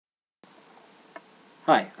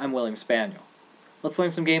Hi, I'm William Spaniel. Let's learn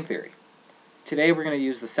some game theory. Today we're going to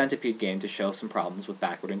use the centipede game to show some problems with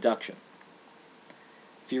backward induction.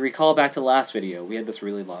 If you recall back to the last video, we had this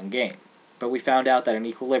really long game, but we found out that in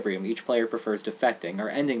equilibrium each player prefers defecting or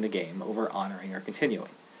ending the game over honoring or continuing.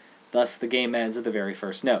 Thus, the game ends at the very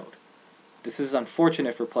first node. This is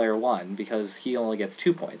unfortunate for player 1 because he only gets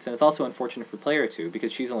 2 points, and it's also unfortunate for player 2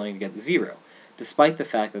 because she's only going to get 0, despite the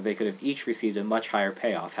fact that they could have each received a much higher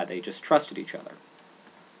payoff had they just trusted each other.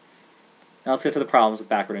 Now let's get to the problems with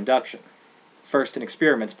backward induction. First, in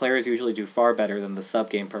experiments, players usually do far better than the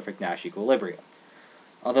sub-game perfect Nash equilibrium.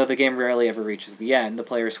 Although the game rarely ever reaches the end, the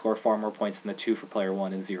players score far more points than the 2 for player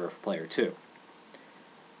 1 and 0 for player 2.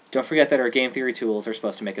 Don't forget that our game theory tools are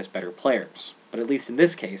supposed to make us better players, but at least in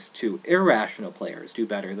this case, 2 irrational players do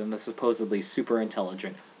better than the supposedly super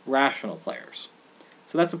intelligent rational players.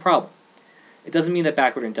 So that's a problem. It doesn't mean that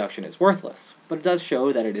backward induction is worthless, but it does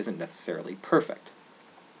show that it isn't necessarily perfect.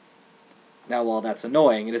 Now, while that's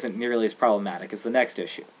annoying, it isn't nearly as problematic as the next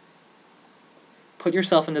issue. Put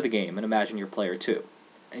yourself into the game and imagine you're player 2.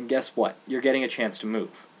 And guess what? You're getting a chance to move.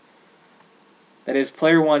 That is,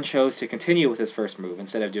 player 1 chose to continue with his first move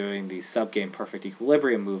instead of doing the sub-game perfect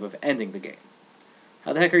equilibrium move of ending the game.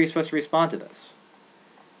 How the heck are you supposed to respond to this?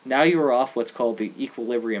 Now you are off what's called the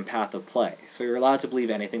equilibrium path of play, so you're allowed to believe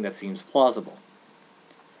anything that seems plausible.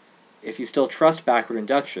 If you still trust backward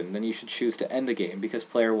induction, then you should choose to end the game because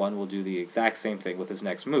player 1 will do the exact same thing with his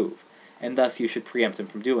next move, and thus you should preempt him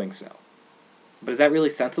from doing so. But is that really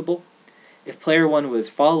sensible? If player 1 was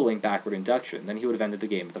following backward induction, then he would have ended the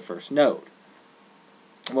game at the first node.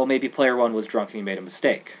 Well, maybe player 1 was drunk and he made a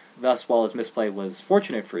mistake. Thus, while his misplay was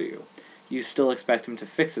fortunate for you, you still expect him to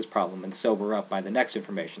fix his problem and sober up by the next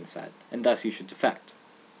information set, and thus you should defect.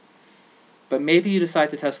 But maybe you decide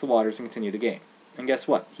to test the waters and continue the game. And guess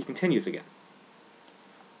what? He continues again.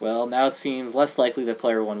 Well, now it seems less likely that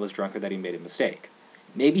player 1 was drunk or that he made a mistake.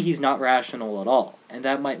 Maybe he's not rational at all, and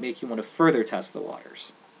that might make you want to further test the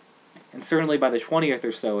waters. And certainly by the 20th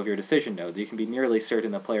or so of your decision nodes, you can be nearly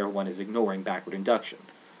certain that player 1 is ignoring backward induction.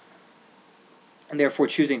 And therefore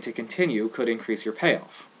choosing to continue could increase your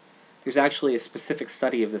payoff. There's actually a specific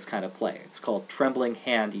study of this kind of play. It's called trembling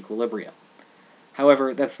hand equilibrium.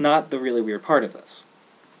 However, that's not the really weird part of this.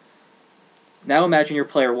 Now imagine you're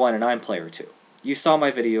player 1 and I'm player 2. You saw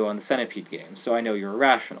my video on the centipede game, so I know you're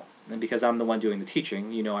irrational. And because I'm the one doing the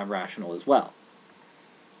teaching, you know I'm rational as well.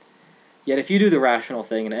 Yet if you do the rational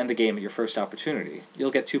thing and end the game at your first opportunity,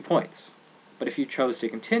 you'll get 2 points. But if you chose to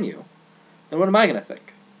continue, then what am I going to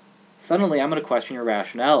think? Suddenly I'm going to question your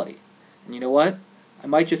rationality. And you know what? I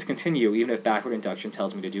might just continue even if backward induction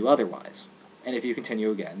tells me to do otherwise. And if you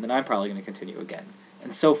continue again, then I'm probably going to continue again.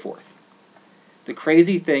 And so forth. The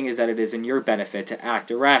crazy thing is that it is in your benefit to act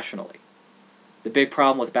irrationally. The big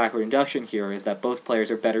problem with backward induction here is that both players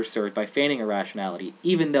are better served by feigning irrationality,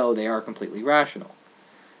 even though they are completely rational.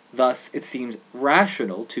 Thus, it seems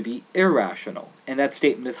rational to be irrational, and that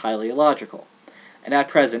statement is highly illogical. And at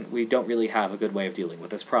present, we don't really have a good way of dealing with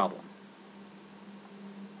this problem.